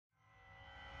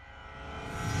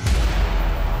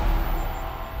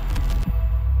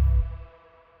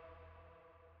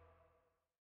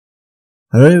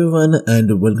Hello everyone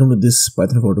and welcome to this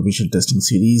Python for Automation testing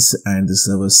series, and this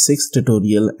is our 6th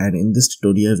tutorial, and in this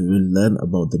tutorial we will learn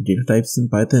about the data types in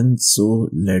Python. So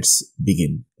let's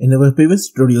begin. In our previous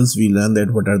tutorials we learned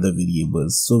that what are the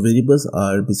variables. So variables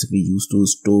are basically used to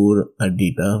store a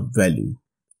data value.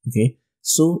 Okay,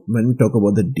 so when we talk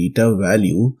about the data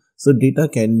value, so data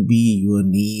can be your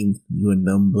name, your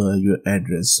number, your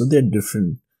address, so they're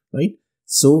different, right?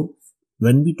 So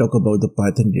when we talk about the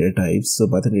Python data types, so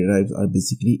Python data types are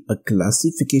basically a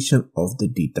classification of the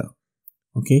data.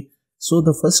 Okay, so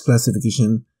the first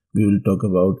classification we will talk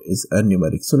about is a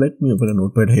numeric. So let me open a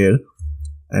notepad here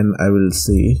and I will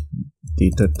say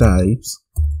data types,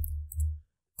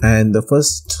 and the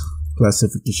first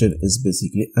classification is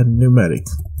basically a numeric.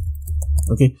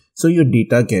 Okay, so your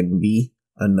data can be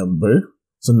a number.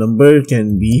 So number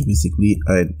can be basically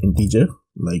an integer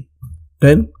like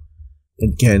 10.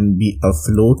 It can be a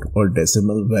float or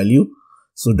decimal value.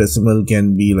 So decimal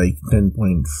can be like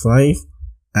 10.5,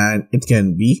 and it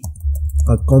can be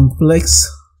a complex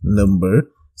number.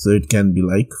 So it can be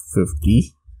like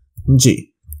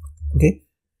 50J. Okay.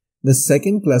 The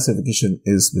second classification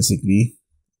is basically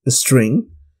a string.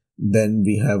 Then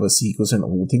we have a sequence and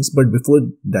all things. But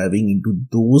before diving into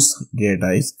those data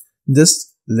types,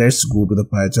 just let's go to the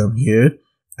PyCharm here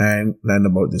and learn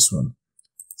about this one.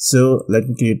 So let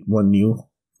me create one new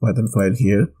Python file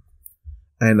here,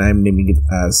 and I'm naming it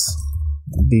as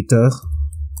data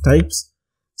types.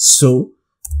 So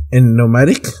in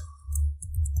numeric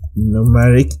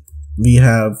we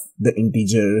have the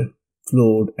integer,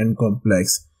 float, and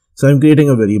complex. So I'm creating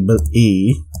a variable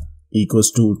a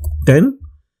equals to 10.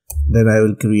 Then I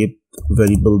will create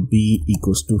variable b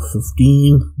equals to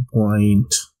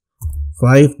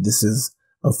 15.5. This is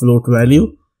a float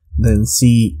value. Then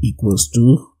c equals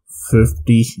to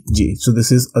 50J. So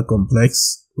this is a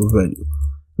complex value.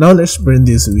 Now let's print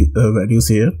these values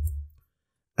here.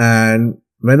 And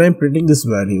when I'm printing these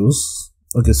values,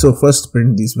 okay, so first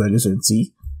print these values and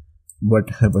see what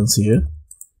happens here.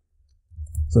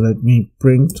 So let me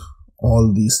print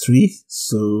all these three.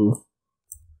 So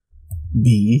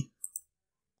B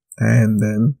and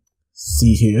then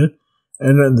C here,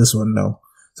 and run this one now.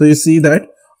 So you see that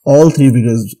all three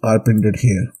values are printed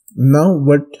here. Now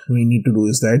what we need to do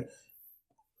is that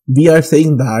we are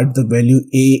saying that the value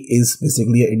a is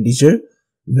basically an integer,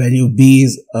 value b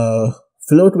is a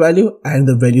float value, and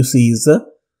the value c is a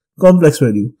complex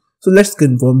value. So let's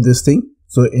confirm this thing.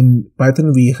 So in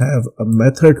Python we have a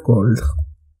method called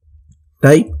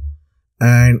type,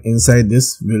 and inside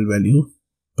this we'll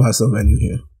pass a value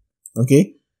here.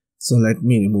 Okay, so let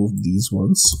me remove these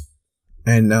ones,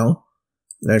 and now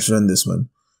let's run this one.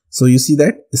 So you see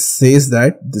that it says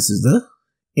that this is the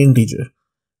integer,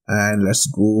 and let's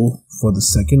go for the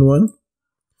second one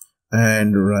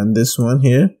and run this one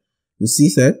here. You see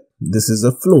that this is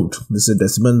a float. This is a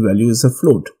decimal value is a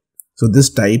float. So this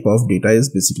type of data is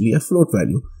basically a float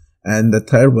value. And the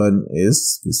third one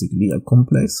is basically a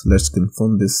complex. Let's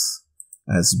confirm this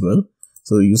as well.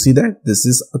 So you see that this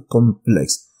is a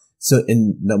complex. So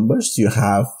in numbers you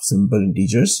have simple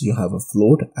integers, you have a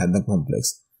float and the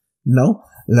complex. Now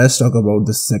let's talk about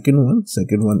the second one.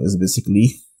 Second one is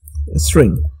basically a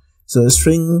string. So a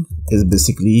string is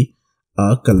basically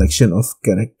a collection of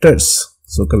characters.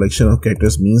 So collection of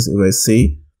characters means if I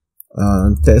say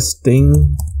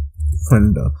testing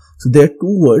funda, so there are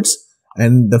two words,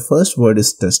 and the first word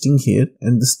is testing here,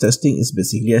 and this testing is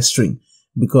basically a string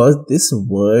because this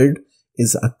word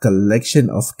is a collection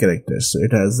of characters. So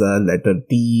it has a letter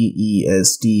T, E,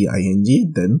 S, T, I, N, G.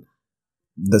 Then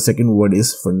the second word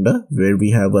is funda, where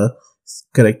we have a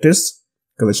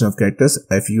collection of characters,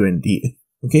 F, U, N, D.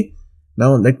 Okay,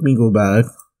 now let me go back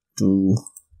to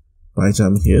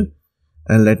PyCharm here,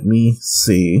 and let me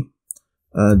say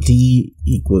D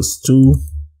equals 2.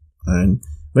 And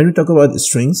when we talk about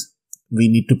strings, we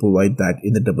need to provide that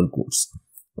in the double quotes.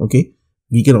 Okay,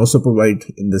 we can also provide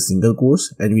in the single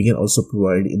quotes, and we can also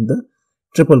provide in the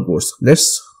triple quotes.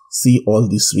 Let's see all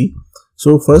these three.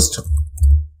 So first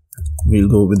we'll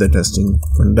go with the testing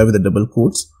funda with the double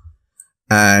quotes,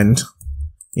 and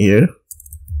here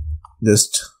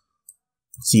just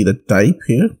see the type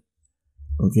here.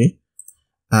 Okay,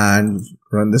 and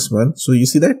run this one. So you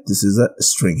see that this is a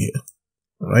string here,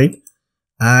 right?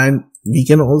 And we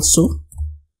can also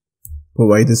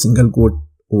provide a single quote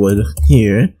over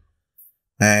here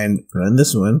and run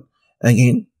this one.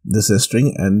 Again, this is a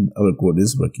string and our code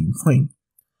is working fine.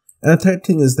 And the third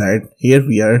thing is that here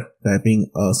we are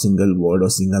typing a single word or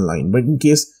single line, but in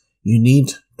case you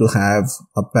need to have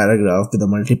a paragraph with a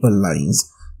multiple lines,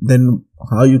 then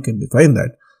how you can define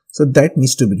that? So that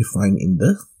needs to be defined in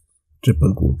the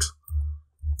triple quote.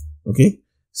 Okay,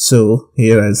 So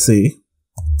here I'll say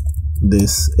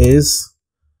this is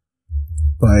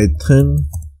Python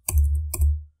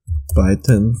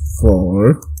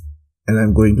for, and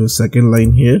I'm going to second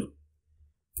line here,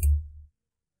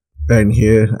 and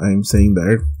here I'm saying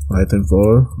that Python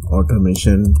for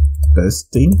automation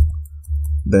testing,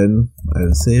 then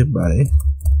I'll say by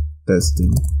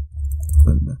testing.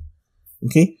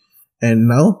 Okay, and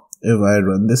now if I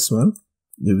run this one,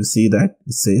 you will see that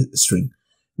it says string.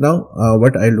 Now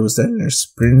what I'll do is that let's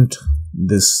print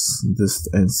this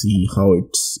and see how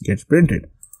it gets printed.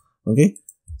 Okay,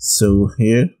 so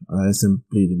here I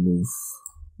simply remove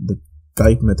the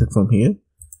type method from here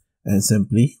and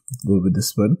simply go with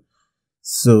this one.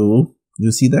 So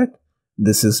you see that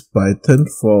this is Python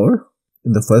for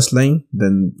in the first line,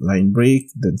 then line break,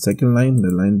 then second line,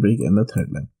 then line break, and the third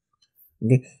line.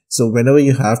 Okay, so whenever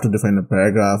you have to define a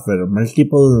paragraph where a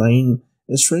multiple line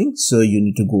is string, so you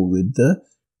need to go with the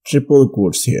triple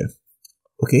quotes here.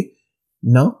 Okay,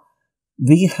 now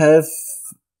we have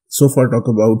so far talked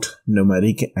about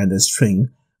numeric and the string,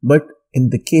 but in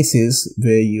the cases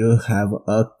where you have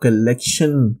a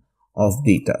collection of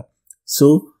data,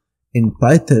 so in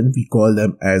Python we call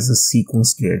them as a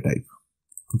sequence data type.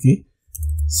 Okay,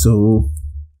 so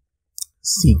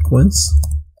sequence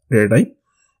data type,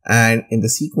 and in the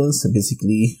sequence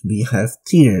basically we have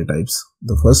three data types.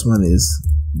 The first one is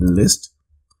list,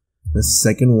 the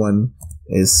second one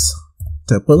is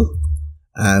tuple,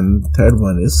 and third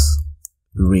one is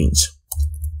range.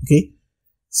 Okay,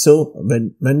 so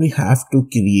when we have to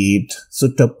create, so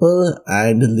tuple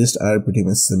and list are pretty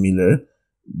much similar.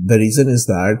 The reason is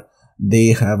that they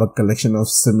have a collection of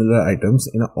similar items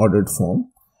in an ordered form,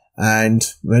 and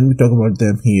when we talk about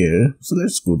them here, so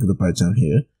let's go to the Python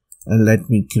here and let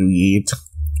me create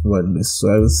one list. So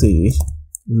I will say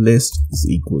list is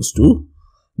equals to,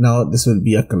 now this will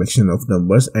be a collection of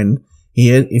numbers, and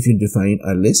here if you define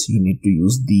a list you need to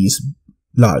use these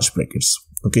large brackets.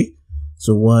 Okay,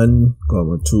 so 1,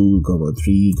 2,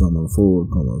 3,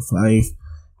 4, 5,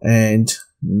 and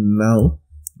now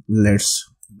let's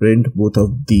print both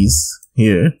of these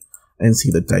here and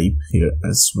see the type here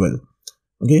as well.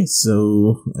 Okay,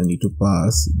 so I need to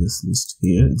pass this list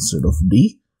here instead of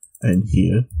D, and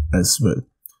here as well.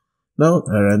 Now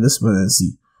I run this one and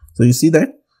see. So you see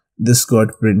that this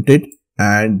got printed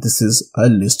and this is a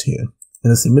list here. In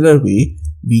a similar way,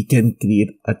 we can create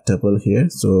a tuple here.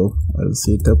 So I'll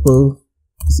say tuple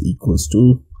is equals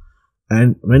to,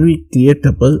 and when we create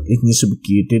tuple, it needs to be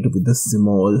created with the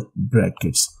small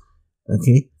brackets.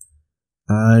 Okay,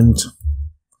 and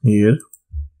here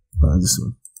this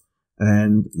one,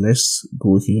 and let's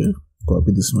go here,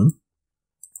 copy this one,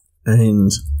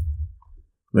 and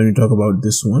when we talk about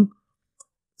this one,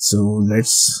 so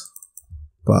let's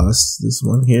pass this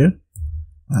one here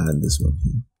and this one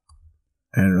here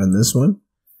and run this one.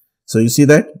 So you see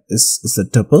that it's a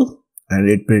tuple and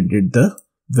it printed the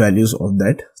values of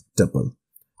that tuple.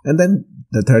 And then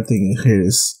the third thing here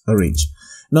is a range.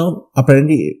 Now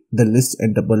apparently the list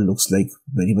and tuple looks like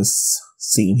very much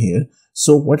same here.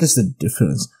 So what is the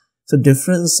difference? So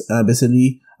difference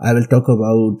basically I will talk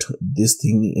about this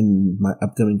thing in my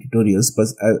upcoming tutorials, but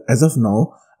as of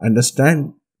now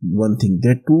understand one thing.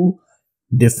 There are two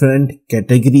different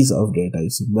categories of data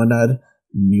types. One are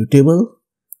mutable,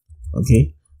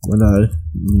 okay, one are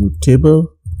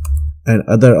mutable, and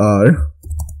other are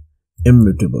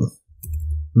immutable.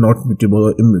 Not mutable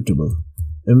or immutable,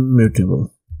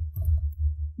 immutable,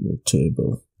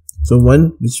 mutable. So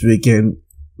one which we can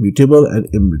mutable and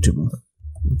immutable.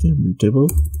 Okay, mutable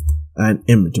and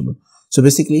immutable. So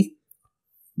basically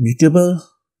mutable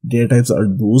data types are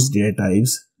those data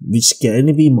types which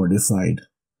can be modified,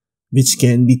 which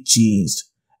can be changed,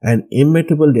 and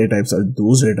immutable data types are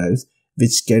those data types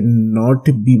which cannot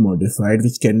be modified,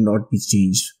 which cannot be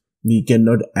changed. We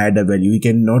cannot add a value, we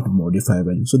cannot modify a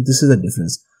value. So this is the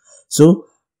difference. So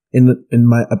in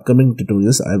my upcoming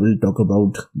tutorials I will talk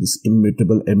about this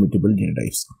immutable data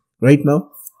types. Right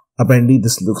now apparently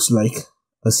this looks like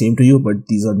a same to you, but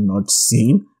these are not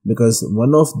same because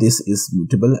one of this is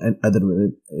mutable and other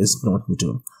one is not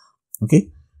mutable.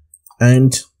 Okay,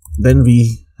 and then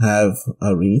we have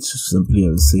a range. Simply I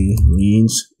will say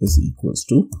range is equals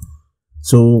to,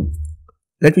 so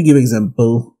let me give an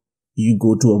example. You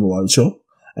go to a mobile shop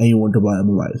and you want to buy a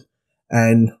mobile,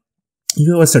 and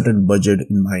you have a certain budget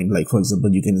in mind. Like for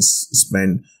example, you can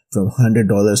spend from $100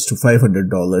 to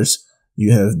 $500.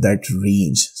 You have that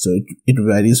range, so it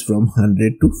varies from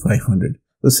 100 to 500.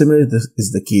 So similarly this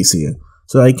is the case here.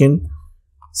 So I can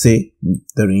say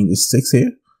the range is 6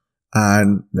 here,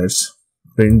 and let's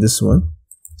print this one.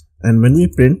 And when we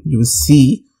print, you will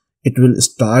see it will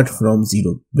start from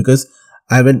 0 because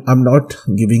I'm not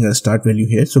giving a start value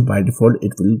here, so by default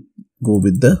it will go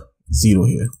with the 0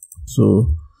 here.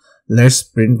 So let's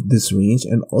print this range,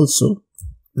 and also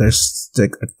let's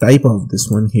check a type of this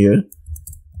one here,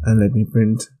 and let me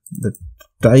print the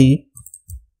type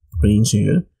range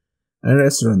here, and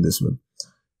let's run this one.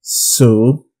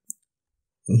 So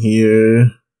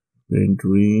here print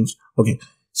range. Okay,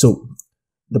 so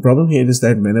the problem here is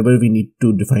that whenever we need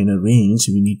to define a range,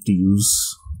 we need to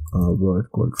use a word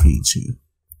called range here.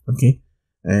 Okay,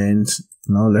 and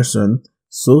now let's run.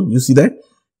 So you see that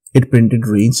it printed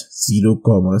range 0,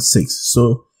 6.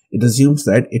 So it assumes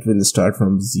that it will start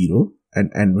from 0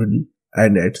 and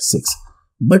end at 6.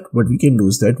 But what we can do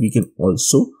is that we can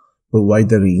also provide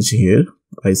the range here.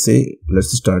 I say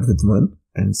let's start with 1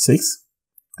 and 6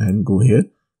 and go here.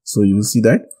 So you will see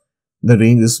that the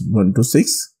range is 1 to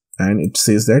 6, and it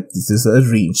says that this is a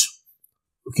range.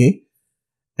 Okay,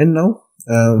 and now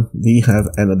we have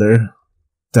another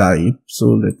type. So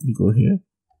let me go here,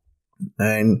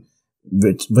 and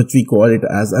which we call it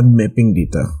as a mapping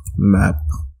data,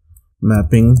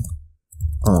 mapping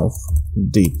of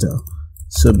data.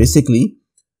 So basically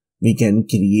we can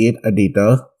create a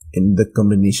data in the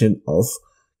combination of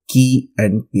key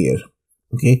and pair.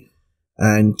 Okay,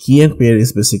 and key and pair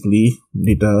is basically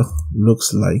data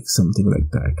looks like something like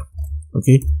that.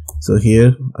 Okay, so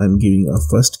here I'm giving a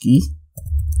first key,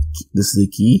 this is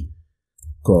the key,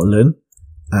 colon,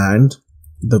 and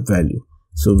the value.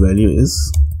 So value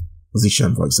is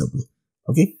Zishan, for example.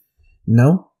 Okay,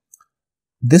 now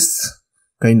this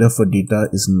kind of a data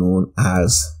is known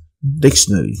as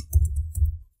dictionary.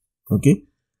 Okay,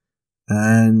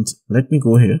 and let me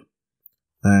go here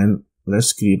and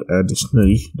let's create a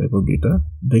dictionary type of data.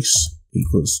 Dix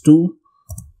equals 2,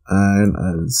 and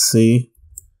I'll say,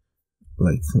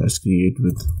 like, let's create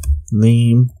with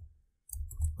name,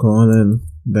 colon,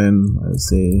 then I'll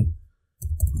say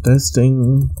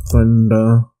testing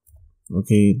funda.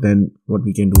 Okay, then what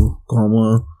we can do,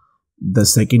 comma, the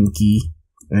second key,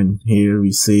 and here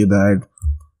we say that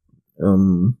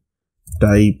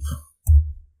type,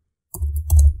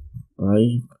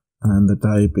 and the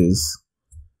type is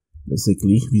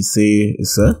basically we say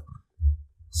is a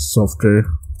software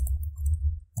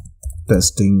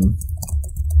testing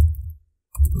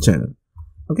channel.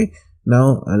 Okay,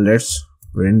 now let's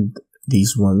print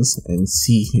these ones and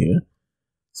see here.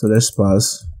 So let's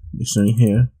pass dictionary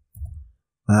here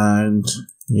and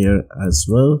here as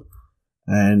well,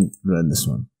 and run this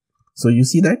one. So you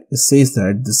see that it says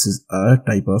that this is a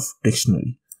type of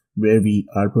dictionary where we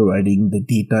are providing the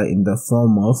data in the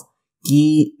form of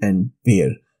key and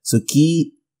pair. So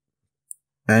key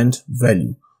and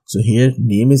value. So here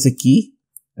name is a key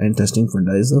and testing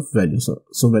funda is a value.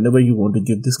 So whenever you want to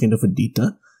give this kind of a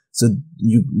data, so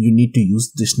you need to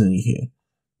use dictionary here.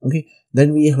 Okay,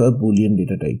 then we have a Boolean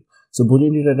data type. So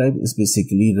Boolean data type is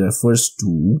basically refers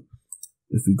to,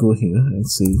 if we go here and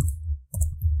say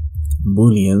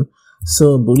Boolean,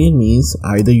 so Boolean means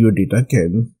either your data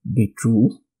can be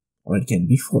true or it can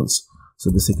be false.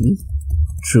 So basically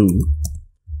true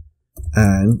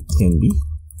and it can be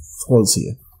false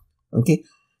here. Okay,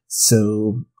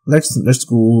 so let's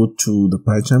go to the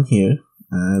PyCharm here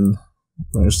and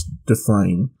let's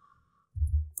define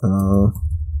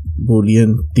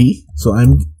Boolean t. So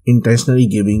I'm intentionally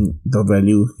giving the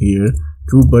value here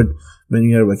true, but when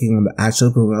you are working on the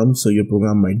actual program, so your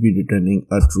program might be returning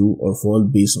a true or false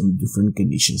based on different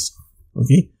conditions.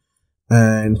 Okay,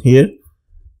 and here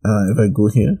if I go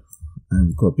here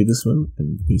and copy this one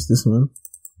and paste this one,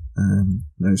 and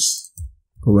let's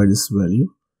provide this value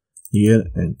here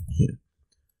and here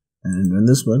and run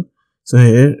this one. So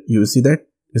here you will see that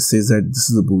it says that this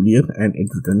is a Boolean and it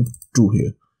returned true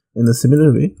here. In a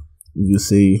similar way, if you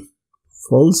say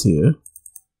false here,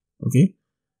 okay,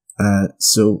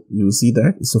 so you will see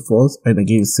that it's a false, and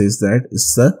again it says that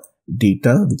it's a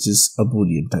data which is a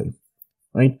Boolean type,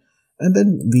 right? And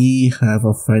then we have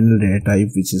a final data type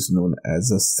which is known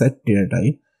as a set data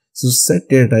type. So set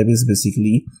data type is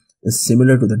basically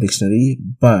similar to the dictionary,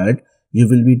 but you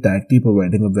will be directly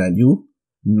providing a value,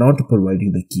 not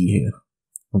providing the key here.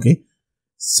 Okay,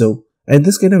 so and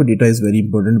this kind of data is very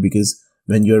important because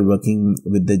when you're working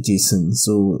with the JSON,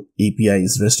 so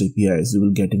APIs, REST APIs, you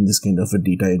will getting this kind of a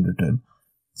data in return.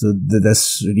 So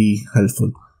that's really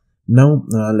helpful. Now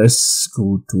let's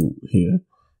go to here,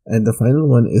 and the final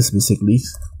one is basically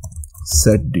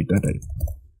set data type.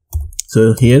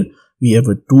 So here we have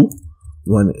a two.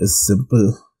 One is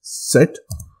simple set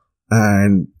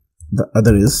and the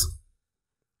other is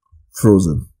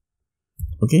frozen.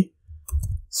 Okay,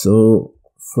 so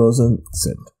frozen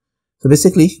set. So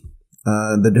basically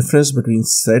the difference between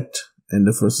set and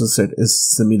the frozen set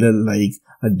is similar, like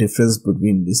a difference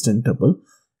between list and tuple.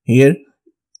 Here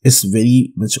it's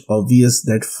very much obvious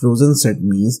that frozen set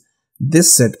means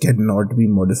this set cannot be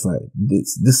modified.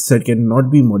 This set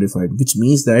cannot be modified, which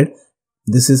means that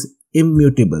this is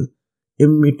immutable.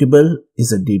 Immutable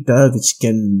is a data which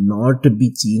cannot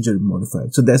be changed or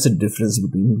modified. So that's the difference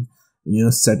between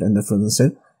set and the frozen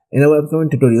set. In our upcoming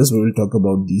tutorials, we will talk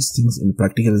about these things in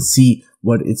practical and see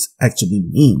what it actually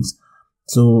means.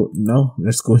 So now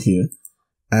let's go here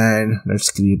and let's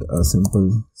create a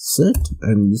simple set.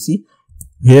 And you see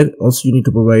here also you need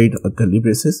to provide a curly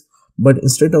braces, but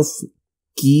instead of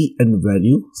key and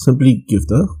value, simply give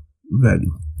the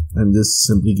value. I'm just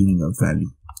simply giving a value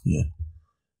here.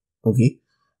 Okay,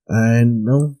 and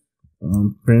now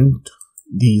print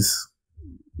these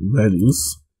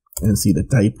values and see the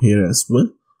type here as well.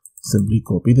 Simply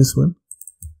copy this one,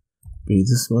 paste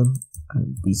this one,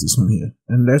 and paste this one here,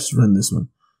 and let's run this one.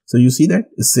 So you see that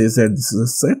it says that this is a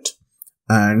set,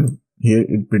 and here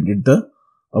it printed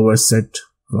our set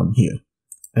from here.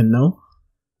 And now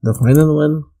the final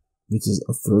one, which is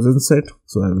a frozen set.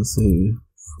 So I will say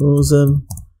frozen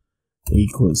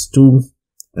equals 2,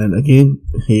 and again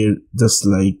here, just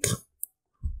like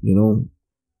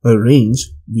a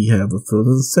range, we have a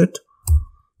frozen set,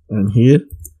 and here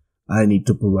I need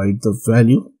to provide the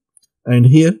value, and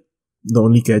here the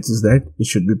only catch is that it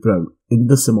should be in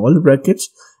the small brackets.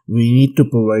 We need to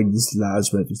provide these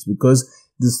large brackets because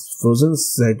this frozen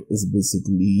set is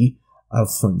basically a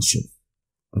function.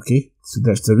 Okay, so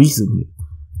that's the reason here.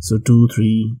 So 2,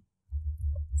 3,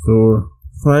 4,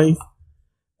 5,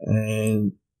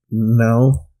 and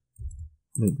now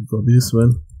let me copy this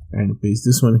one and paste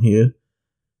this one here,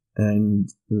 and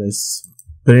let's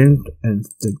print and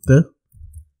check the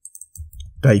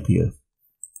type here.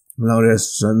 Now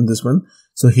let's run this one.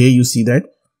 So here you see that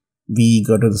we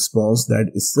got a response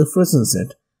that is the frozen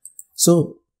set.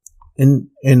 So in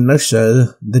a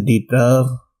nutshell, the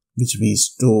data which we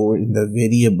store in the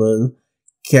variable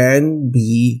can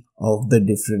be of the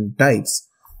different types,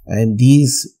 and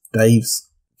these types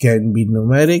can be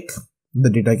numeric. The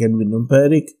data can be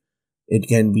numeric, it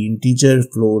can be integer,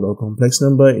 float, or complex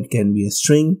number, it can be a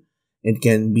string, it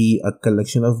can be a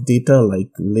collection of data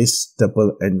like list,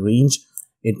 tuple, and range,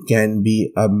 it can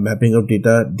be a mapping of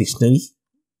data, dictionary,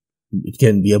 it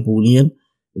can be a Boolean,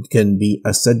 it can be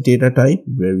a set data type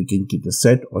where we can keep the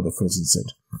set or the frozen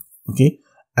set. Okay,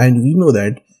 and we know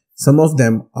that some of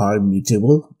them are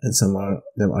mutable and some of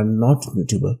them are not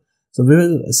mutable. So we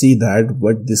will see that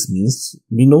what this means.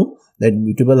 We know that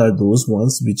mutable are those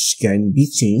ones which can be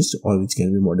changed or which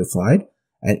can be modified,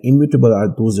 and immutable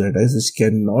are those data types which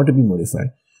cannot be modified.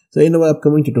 So in our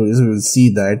upcoming tutorials, we will see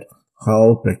that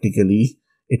how practically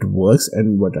it works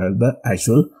and what are the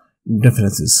actual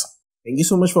differences. Thank you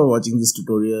so much for watching this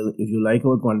tutorial. If you like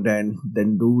our content,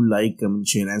 then do like, comment,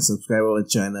 share, and subscribe our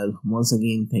channel. Once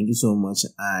again, thank you so much,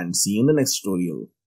 and see you in the next tutorial.